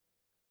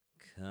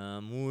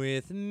Come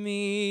with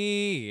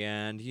me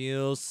and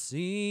you'll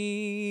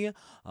see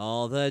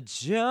all the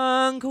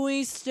junk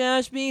we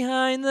stash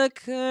behind the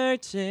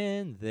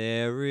curtain.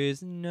 There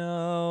is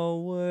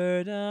no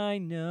word I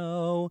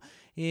know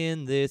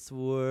in this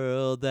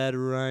world that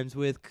rhymes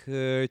with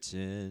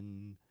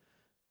curtain.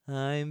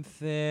 I'm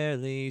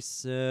fairly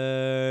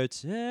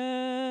certain.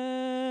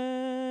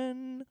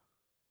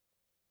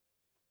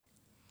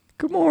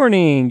 Good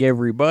morning,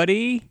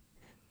 everybody,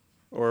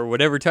 or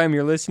whatever time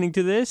you're listening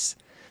to this.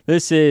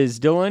 This is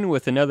Dylan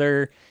with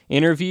another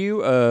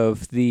interview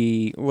of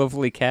the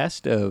lovely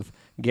cast of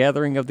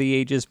Gathering of the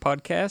Ages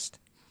podcast.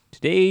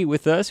 Today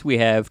with us, we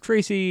have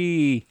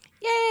Tracy.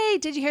 Yay!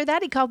 Did you hear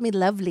that? He called me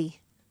lovely.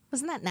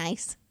 Wasn't that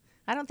nice?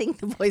 I don't think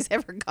the boys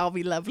ever call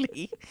me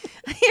lovely.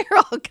 I hear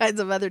all kinds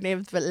of other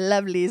names, but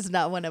lovely is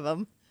not one of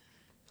them.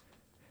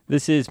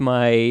 This is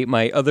my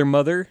other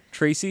mother,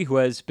 Tracy, who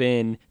has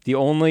been the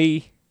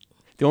only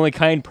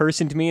kind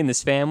person to me in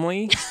this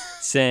family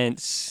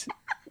since,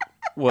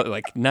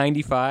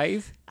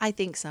 95? I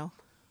think so.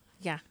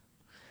 Yeah.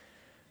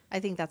 I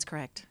think that's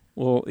correct.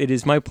 Well, it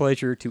is my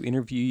pleasure to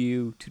interview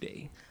you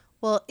today.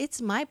 Well,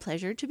 it's my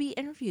pleasure to be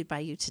interviewed by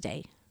you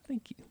today.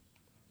 Thank you.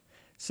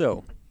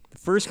 So, the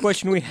first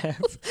question we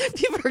have...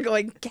 People are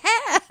going,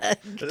 Cat,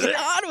 get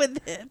on with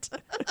it.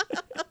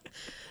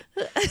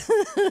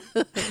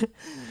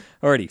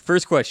 Alrighty,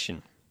 first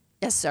question.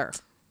 Yes, sir.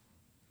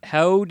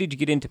 How did you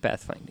get into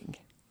pathfinding?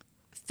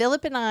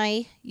 Philip and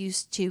I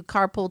used to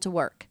carpool to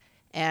work,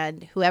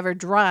 and whoever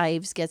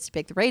drives gets to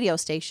pick the radio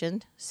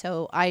station.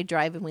 So I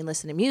drive and we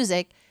listen to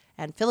music,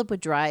 and Philip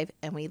would drive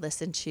and we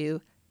listen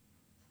to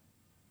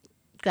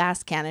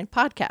Glass Cannon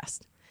podcast.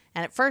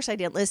 And at first I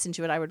didn't listen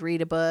to it. I would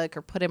read a book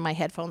or put in my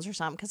headphones or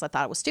something because I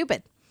thought it was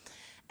stupid.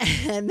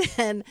 And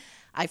then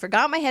I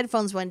forgot my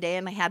headphones one day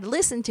and I had to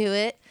listen to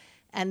it.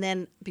 And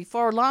then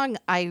before long,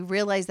 I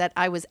realized that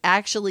I was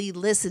actually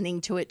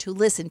listening to it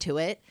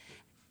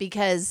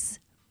because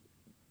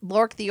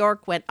Lork the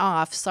Orc went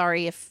off.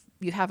 Sorry if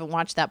you haven't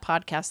watched that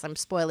podcast, I'm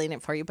spoiling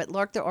it for you. But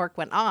Lork the Orc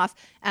went off,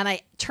 and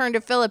I turned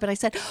to Philip and I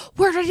said,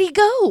 "Where did he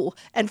go?"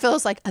 And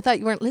Philip's like, "I thought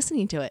you weren't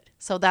listening to it."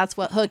 So that's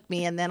what hooked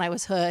me, and then I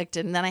was hooked,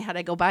 and then I had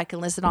to go back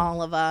and listen to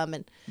all of them.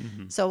 And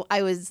so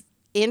I was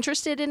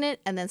interested in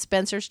it, and then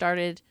Spencer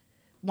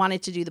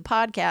wanted to do the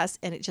podcast,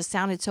 and it just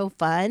sounded so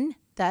fun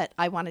that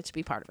I wanted to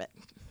be part of it.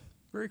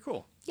 Very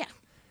cool. Yeah.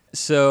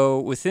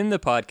 So, within the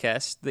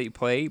podcast that you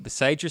play,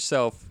 besides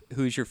yourself,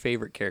 who's your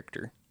favorite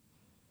character?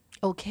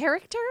 Oh,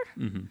 character?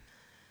 Mm-hmm.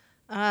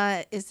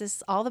 Is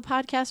this all the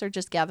podcasts or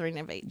just Gathering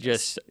of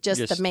Ages?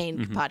 Just the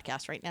main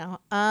podcast right now.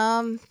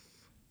 I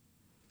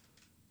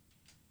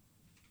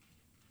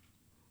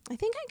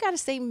think I got to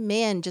say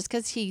Min, just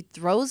because he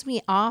throws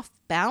me off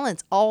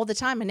balance all the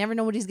time. I never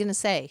know what he's going to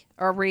say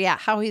or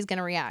how he's going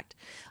to react.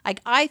 Like,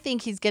 I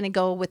think he's going to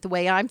go with the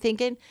way I'm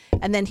thinking,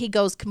 and then he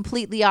goes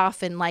completely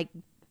off and,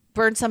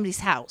 burn somebody's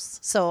house.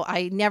 So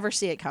I never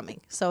see it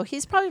coming. So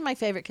he's probably my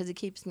favorite because he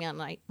keeps me on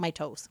my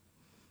toes.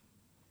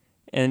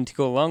 And to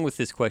go along with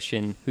this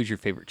question, who's your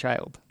favorite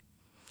child?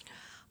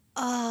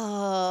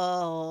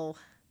 Oh,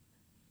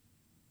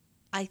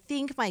 I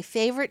think my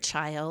favorite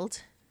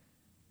child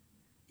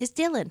is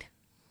Dylan.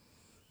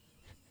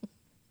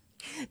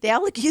 They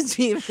all accused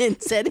me of it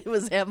and said it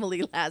was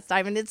Emily last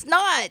time, and it's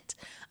not.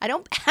 I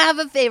don't have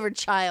a favorite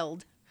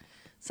child.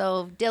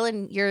 So,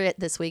 Dylan, you're it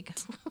this week.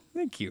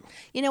 Thank you.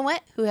 You know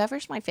what?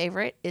 Whoever's my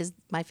favorite is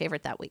my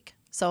favorite that week.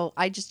 So,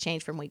 I just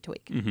change from week to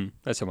week. Mm-hmm.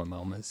 That's how my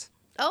mom is.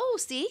 Oh,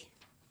 see?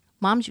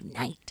 Moms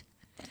unite.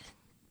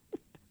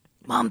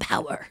 Mom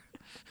power.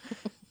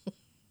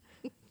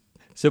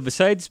 So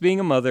besides being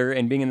a mother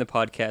and being in the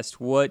podcast,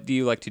 what do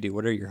you like to do?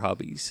 What are your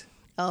hobbies?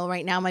 Oh,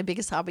 right now my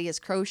biggest hobby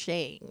is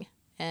crocheting.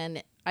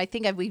 And I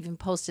think I've even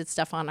posted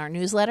stuff on our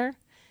newsletter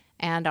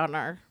and on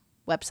our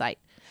website.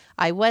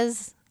 I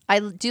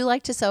do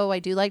like to sew. I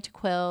do like to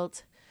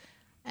quilt.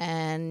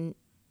 And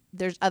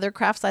there's other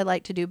crafts I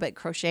like to do, but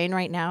crocheting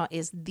right now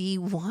is the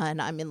one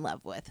I'm in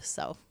love with.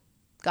 So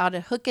got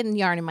a hook and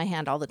yarn in my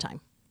hand all the time.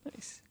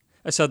 Nice.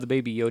 I saw the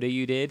Baby Yoda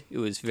you did. It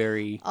was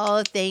very...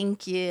 Oh,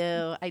 thank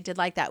you. I did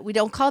like that. We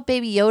don't call it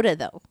Baby Yoda,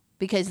 though,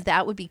 because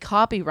that would be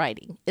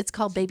copywriting. It's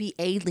called Baby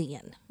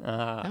Alien.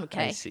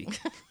 Okay. I see.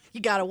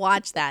 You got to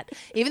watch that.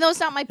 Even though it's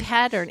not my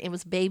pattern, it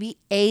was Baby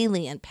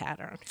Alien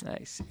pattern.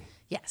 I see.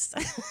 Yes.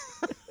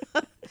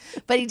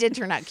 But he did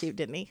turn out cute,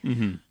 didn't he?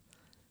 Mm-hmm.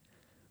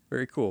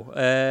 Very cool.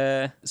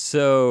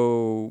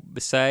 So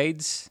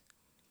besides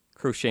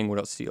crocheting, what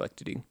else do you like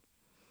to do?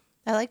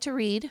 I like to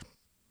read,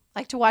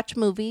 like to watch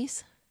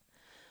movies,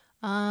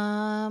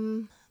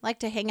 like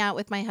to hang out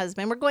with my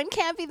husband. We're going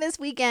camping this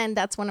weekend.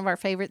 That's one of our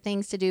favorite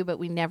things to do, but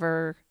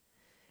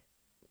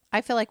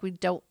I feel like we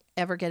don't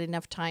ever get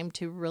enough time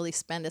to really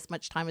spend as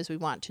much time as we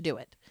want to do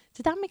it.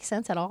 Did that make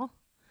sense at all?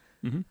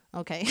 Mm-hmm.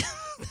 Okay.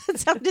 That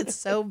sounded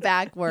so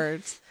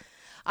backwards.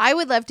 I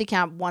would love to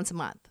camp once a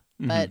month,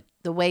 but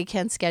the way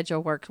Ken's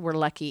schedule works, we're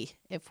lucky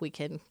if we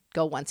can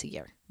go once a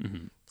year.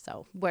 Mm-hmm.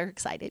 So we're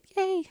excited.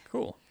 Yay.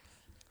 Cool.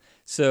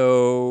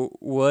 So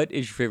what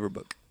is your favorite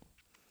book?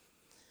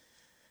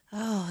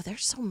 Oh,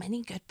 there's so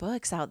many good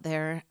books out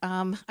there.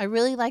 I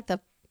really like the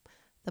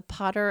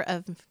Potter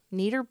of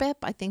Niederbip.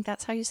 I think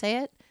that's how you say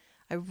it.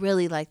 I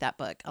really like that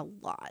book a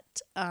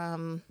lot.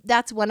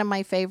 That's one of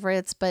my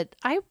favorites, but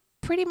I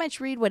pretty much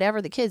read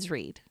whatever the kids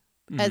read.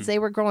 As they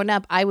were growing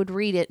up, I would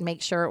read it and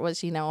make sure it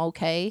was,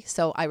 okay.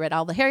 So I read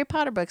all the Harry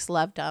Potter books,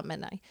 loved them,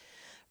 and I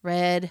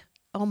read,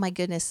 oh my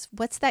goodness,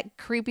 what's that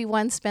creepy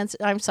one, Spencer?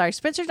 I'm sorry,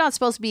 Spencer's not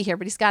supposed to be here,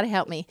 but he's got to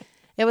help me.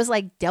 It was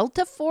like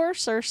Delta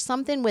Force or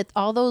something with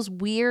all those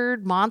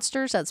weird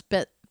monsters that's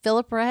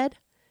Philip read.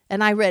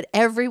 And I read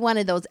every one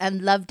of those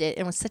and loved it.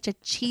 It was such a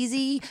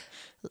cheesy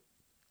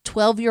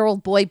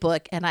 12-year-old boy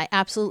book, and I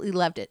absolutely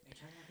loved it.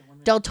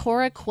 Del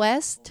Toro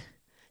Quest.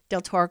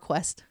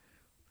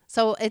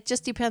 So it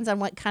just depends on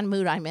what kind of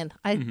mood I'm in.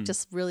 I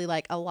just really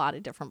like a lot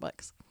of different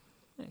books.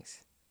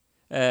 Nice.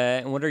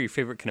 And what are your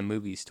favorite kind of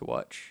movies to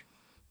watch?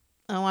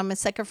 Oh, I'm a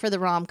sucker for the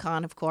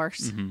rom-com, of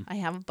course. I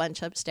have a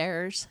bunch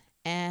upstairs.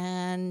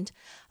 And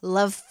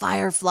love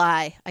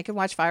Firefly. I can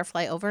watch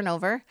Firefly over and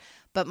over.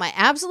 But my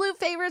absolute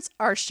favorites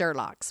are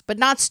Sherlock's. But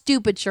not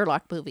stupid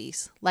Sherlock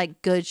movies.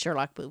 Like good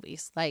Sherlock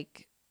movies.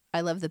 Like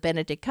I love the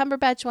Benedict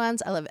Cumberbatch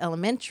ones. I love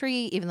Elementary,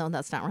 even though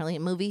that's not really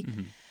a movie.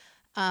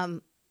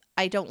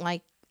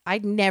 I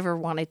never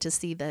wanted to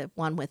see the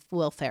one with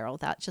Will Ferrell.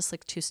 That just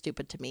looked too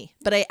stupid to me.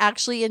 But I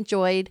actually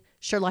enjoyed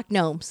Sherlock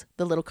Gnomes,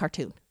 the little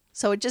cartoon.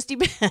 So it just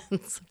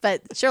depends.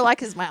 But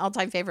Sherlock is my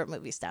all-time favorite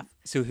movie stuff.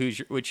 So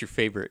what's your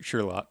favorite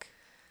Sherlock?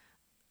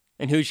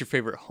 And who's your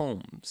favorite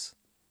Holmes?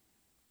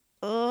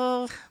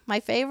 My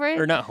favorite?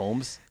 Or not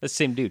Holmes. That's the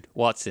same dude.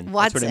 Watson.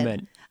 That's what I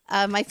meant.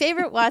 My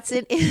favorite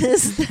Watson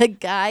is the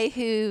guy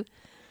who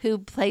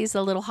plays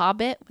the little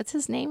hobbit. What's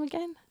his name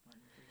again?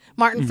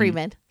 Martin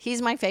Freeman.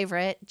 He's my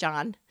favorite,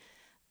 John.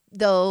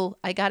 Though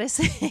I gotta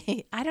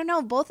say, I don't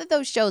know, both of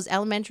those shows,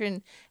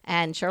 Elementary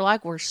and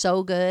Sherlock, were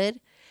so good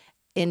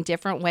in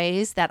different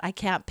ways that I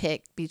can't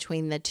pick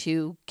between the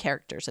two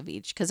characters of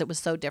each because it was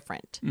so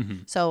different.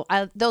 So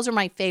those are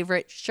my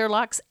favorite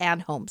Sherlocks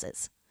and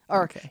Holmeses.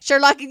 Or okay.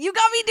 Sherlock, you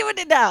got me doing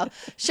it now.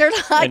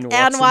 Sherlock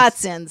and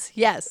Watsons.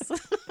 Yes.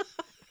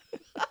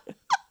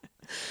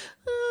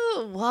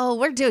 Ooh, whoa,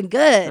 we're doing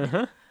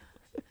good.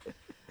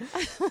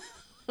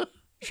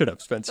 Shut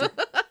up, Spencer.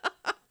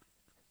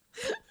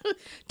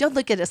 Don't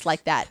look at us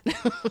like that.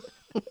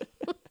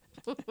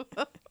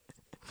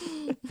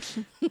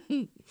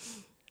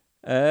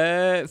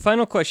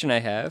 Final question I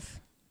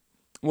have.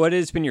 What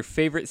has been your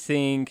favorite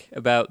thing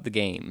about the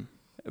game,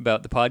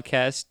 about the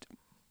podcast,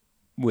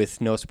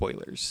 with no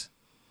spoilers?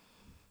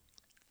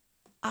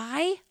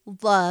 I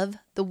love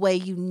the way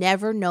you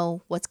never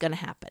know what's going to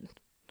happen.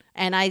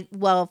 And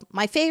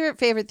my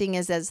favorite thing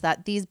is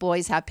that these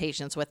boys have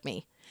patience with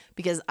me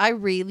because I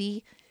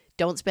really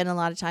don't spend a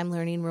lot of time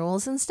learning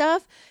rules and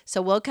stuff.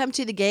 So we'll come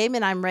to the game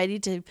and I'm ready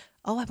to,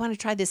 I want to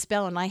try this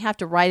spell. And I have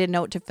to write a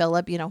note to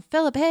Philip,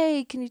 Philip,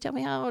 hey, can you tell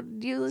me how to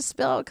do this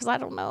spell? Because I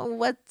don't know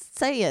what's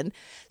saying.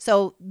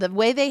 So the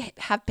way they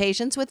have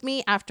patience with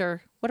me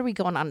after, what are we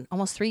going on?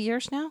 Almost 3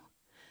 years now?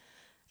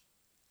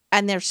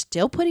 And they're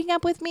still putting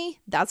up with me.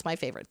 That's my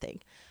favorite thing.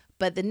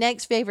 But the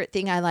next favorite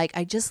thing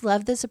I just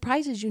love the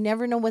surprises. You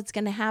never know what's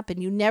going to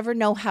happen. You never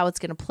know how it's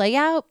going to play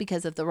out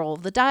because of the roll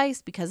of the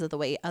dice, because of the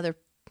way other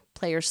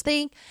players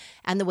think,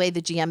 and the way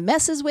the GM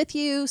messes with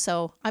you.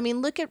 So,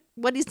 look at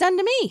what he's done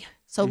to me.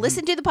 So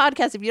listen to the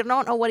podcast if you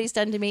don't know what he's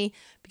done to me,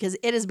 because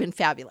it has been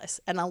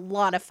fabulous and a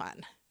lot of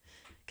fun.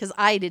 Because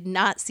I did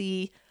not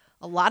see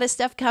a lot of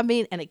stuff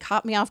coming, and it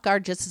caught me off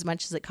guard just as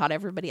much as it caught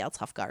everybody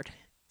else off guard.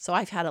 So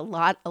I've had a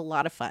lot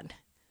of fun.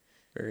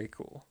 Very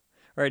cool.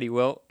 Alrighty,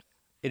 well,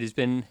 it has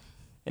been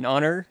an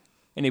honor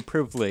and a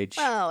privilege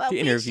to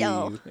interview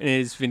you. And it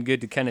has been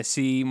good to kind of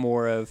see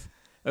more of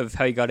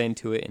how you got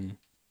into it and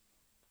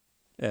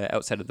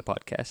outside of the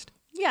podcast.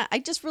 Yeah, I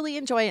just really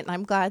enjoy it, and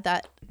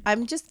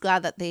I'm just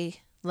glad that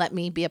they let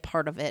me be a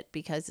part of it,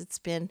 because it's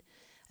been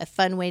a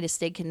fun way to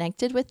stay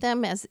connected with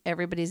them as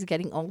everybody's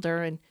getting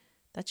older, and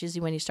that's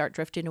usually when you start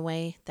drifting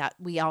away, that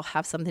we all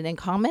have something in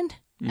common,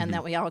 and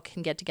that we all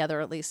can get together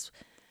at least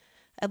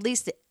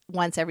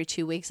once every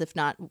 2 weeks, if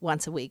not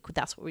once a week.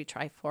 That's what we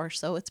try for.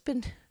 So it's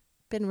been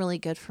really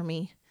good for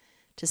me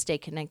to stay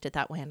connected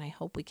that way, and I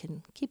hope we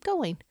can keep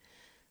going.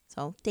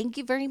 So thank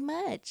you very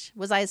much.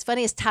 Was I as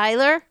funny as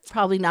Tyler?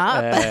 Probably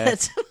not,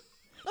 but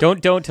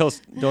don't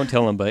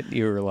tell him. But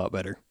you were a lot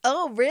better.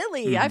 Oh,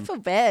 really? I feel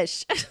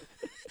besh.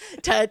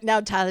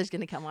 Now Tyler's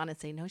gonna come on and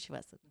say, "No, she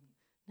wasn't.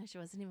 No, she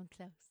wasn't even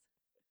close."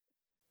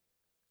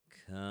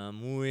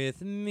 Come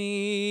with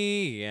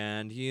me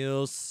and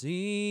you'll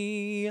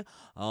see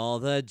all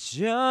the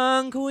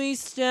junk we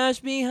stash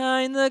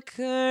behind the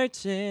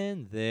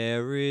curtain.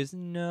 There is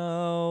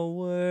no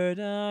word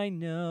I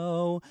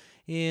know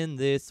in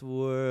this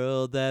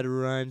world that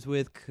rhymes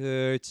with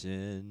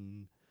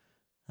curtain.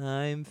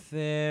 I'm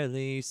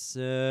fairly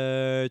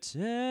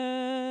certain.